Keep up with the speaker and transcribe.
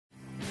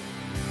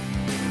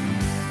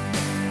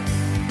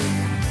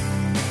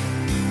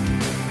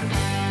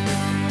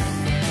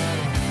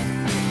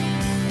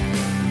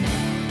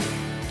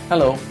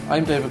Hello,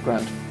 I'm David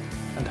Grant,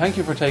 and thank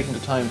you for taking the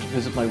time to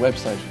visit my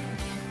website.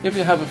 If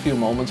you have a few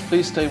moments,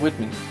 please stay with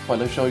me while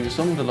I show you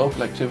some of the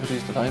local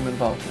activities that I'm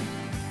involved in.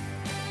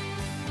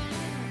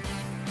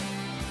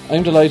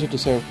 I'm delighted to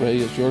serve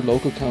Bray as your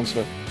local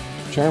councillor,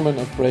 chairman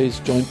of Bray's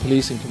Joint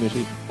Policing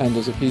Committee and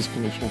as a Peace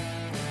Commissioner.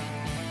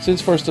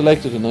 Since first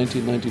elected in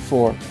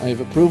 1994, I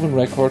have a proven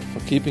record for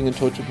keeping in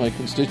touch with my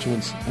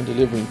constituents and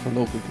delivering for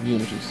local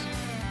communities.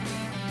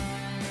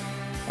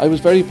 I was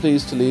very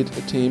pleased to lead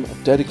a team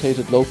of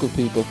dedicated local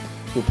people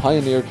who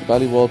pioneered the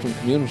Ballywaldron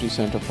Community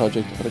Centre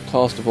project at a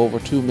cost of over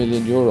 €2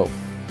 million.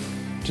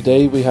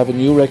 Today we have a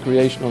new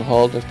recreational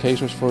hall that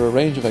caters for a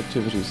range of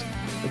activities,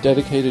 a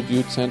dedicated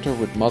youth centre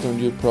with modern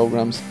youth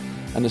programmes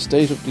and a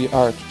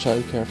state-of-the-art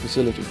childcare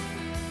facility.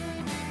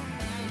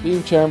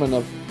 Being chairman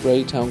of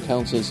Bray Town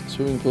Council's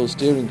Swimming Pool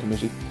Steering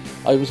Committee,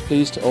 I was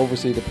pleased to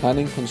oversee the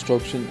planning,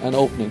 construction and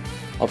opening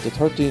of the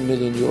 €13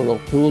 million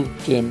pool,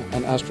 gym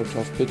and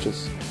AstroTurf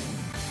pitches.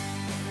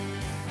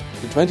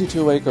 The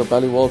 22-acre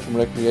Ballywaldron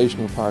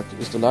Recreational Park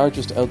is the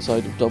largest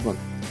outside of Dublin,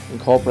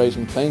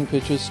 incorporating playing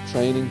pitches,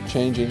 training,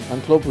 changing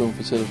and clubroom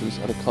facilities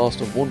at a cost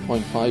of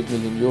 €1.5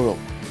 million.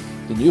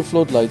 The new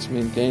floodlights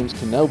mean games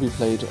can now be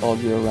played all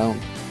year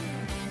round.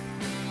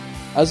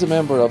 As a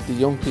member of the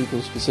Young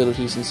People's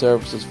Facilities and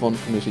Services Fund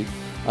Committee,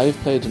 I have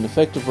played an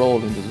effective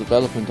role in the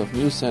development of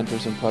new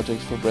centres and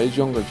projects for Bray's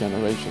younger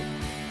generation.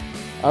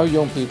 Our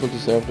young people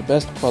deserve the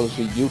best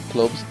quality youth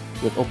clubs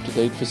with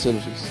up-to-date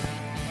facilities.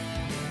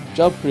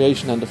 Job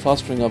creation and the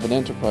fostering of an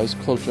enterprise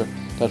culture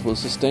that will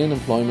sustain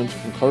employment,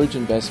 encourage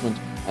investment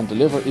and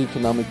deliver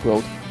economic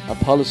growth are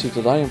policies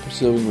that I am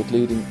pursuing with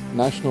leading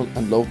national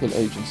and local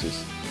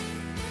agencies.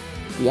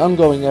 The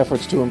ongoing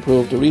efforts to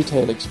improve the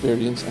retail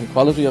experience and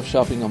quality of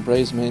shopping on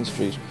Bray's Main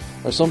Street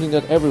are something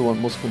that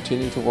everyone must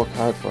continue to work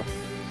hard for.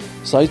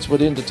 Sites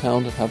within the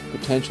town that have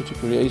potential to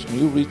create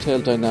new retail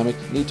dynamic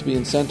need to be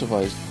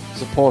incentivised,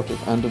 supported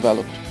and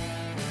developed.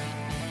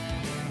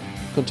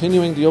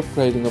 Continuing the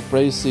upgrading of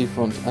Bray's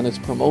seafront and its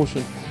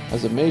promotion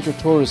as a major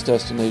tourist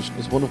destination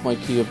is one of my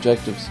key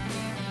objectives.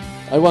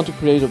 I want to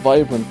create a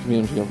vibrant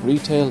community of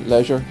retail,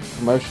 leisure,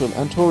 commercial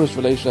and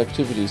tourist-related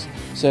activities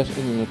set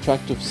in an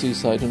attractive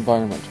seaside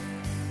environment.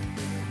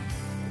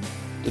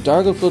 The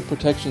Dargle Flood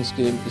Protection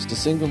Scheme is the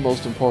single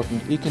most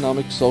important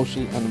economic,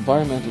 social and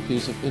environmental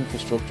piece of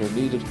infrastructure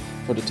needed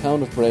for the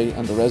town of Bray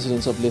and the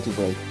residents of Little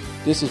Bray.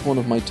 This is one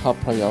of my top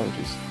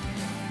priorities.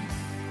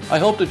 I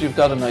hope that you've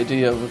got an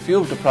idea of a few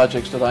of the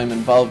projects that I'm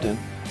involved in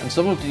and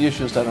some of the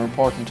issues that are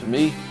important to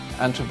me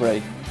and to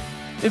Bray.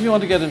 If you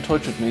want to get in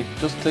touch with me,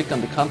 just click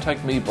on the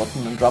Contact Me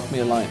button and drop me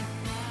a line.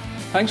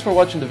 Thanks for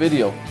watching the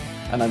video,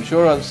 and I'm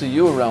sure I'll see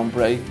you around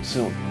Bray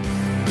soon.